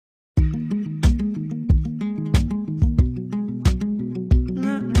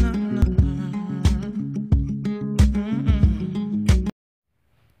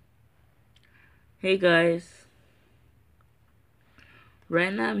Hey guys,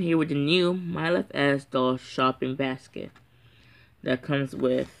 right now I'm here with the new My Life as Doll shopping basket that comes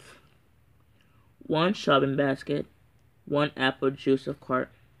with one shopping basket, one apple juice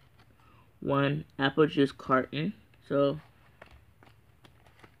one apple juice carton. So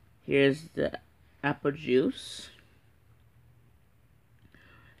here's the apple juice,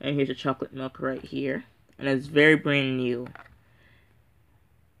 and here's the chocolate milk right here, and it's very brand new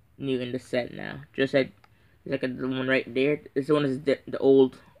in the set now. Just like the one right there. This one is the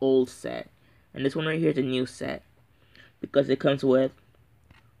old set, and this one right here is the new set because it comes with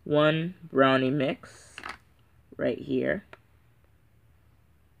one brownie mix right here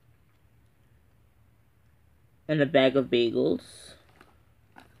and a bag of bagels.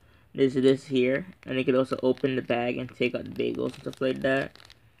 There's this here, and you can also open the bag and take out the bagels and stuff like that,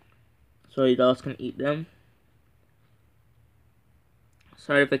 so your dolls can eat them.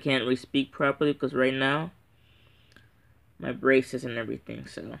 Sorry if I can't really speak properly because right now my braces and everything.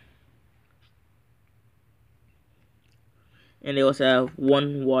 So, and they also have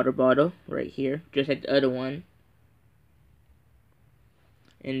one water bottle right here, just like the other one,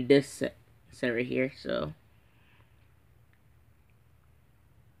 in this set right here. So,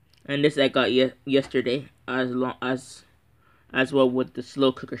 and this I got yesterday as well with the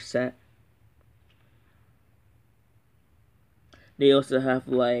slow cooker set. They also have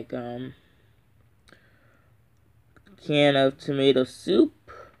like can of tomato soup.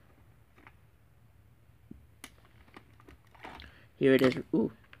 Here it is.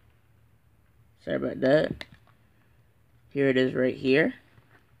 Ooh, sorry about that. Here it is right here.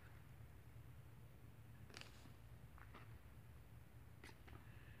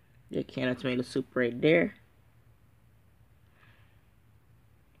 The can of tomato soup right there.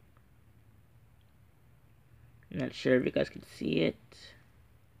 Not sure if you guys can see it.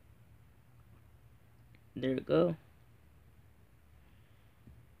 There we go.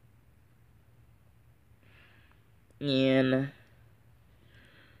 And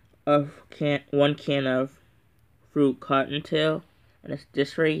one can of fruit cottontail, and it's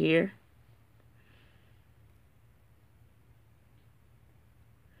this right here.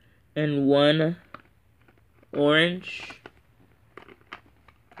 And one orange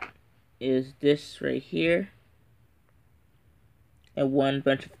is this right here. And one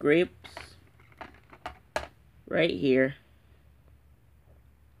bunch of grapes right here.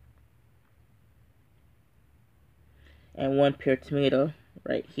 And one pear tomato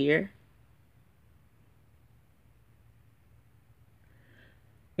right here.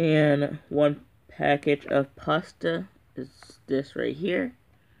 And one package of pasta is this right here.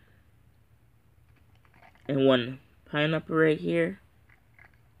 And one pineapple right here.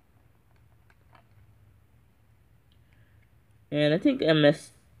 And I think I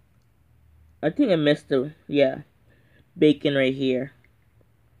missed the, bacon right here.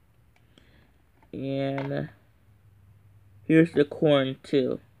 And here's the corn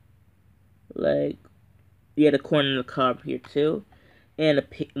too. Like, the corn and the cob here too. And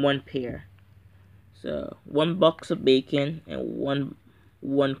one pear. So, one box of bacon and one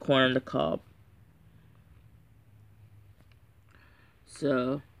corn on the cob.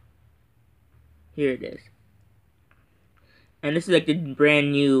 So, here it is. And this is like the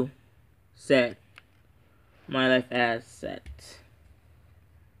brand new set. My Life as set.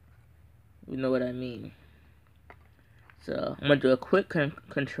 You know what I mean. So, I'm going to do a quick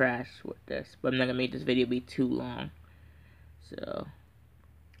contrast with this. But I'm not going to make this video be too long. So,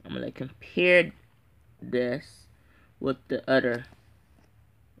 I'm going to compare this with the other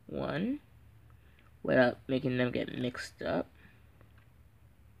one without making them get mixed up.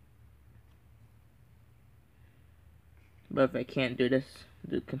 But if I can't do this,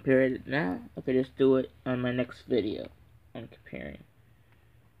 compare it now, I could just do it on my next video on comparing.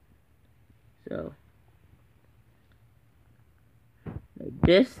 So, like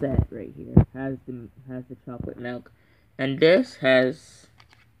this set right here has the chocolate milk, and this has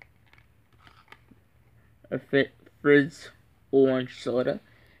a Frizz orange soda,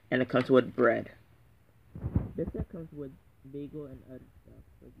 and it comes with bread. This set comes with bagel and other stuff,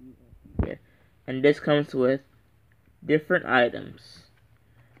 like you can see here, and this comes with different items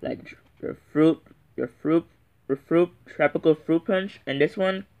like your fruit tropical fruit punch, and this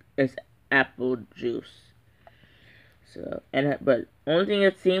one is apple juice. So, but only thing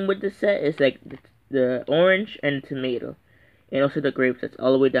that's seen with the set is like the orange and tomato, and also the grapes that's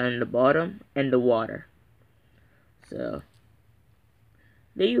all the way down in the bottom, and the water. So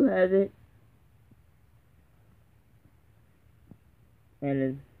there you have it. And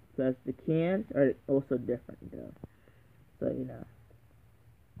then plus the cans are also different though. So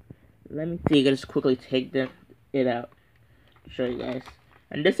Let me see. I gotta just quickly take it out. Show you guys.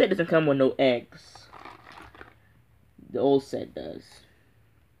 And this set doesn't come with no eggs. The old set does.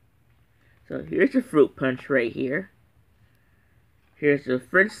 So here's the fruit punch right here. Here's the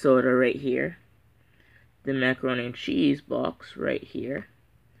fridge soda right here. The macaroni and cheese box right here.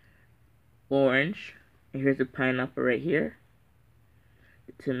 Orange. And here's the pineapple right here.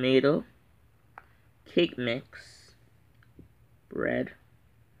 The tomato. Cake mix. Bread.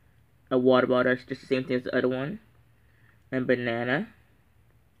 A water bottle. It's just the same thing as the other one. And banana.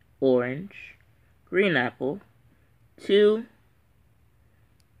 Orange. Green apple. 2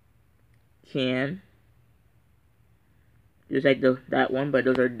 can. Just like that one, but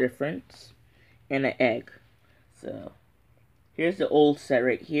those are different. And an egg. So here's the old set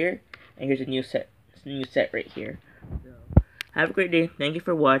right here, and here's a new set right here. So have a great day. Thank you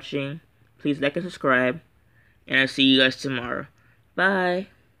for watching. Please like and subscribe, and I'll see you guys tomorrow. Bye.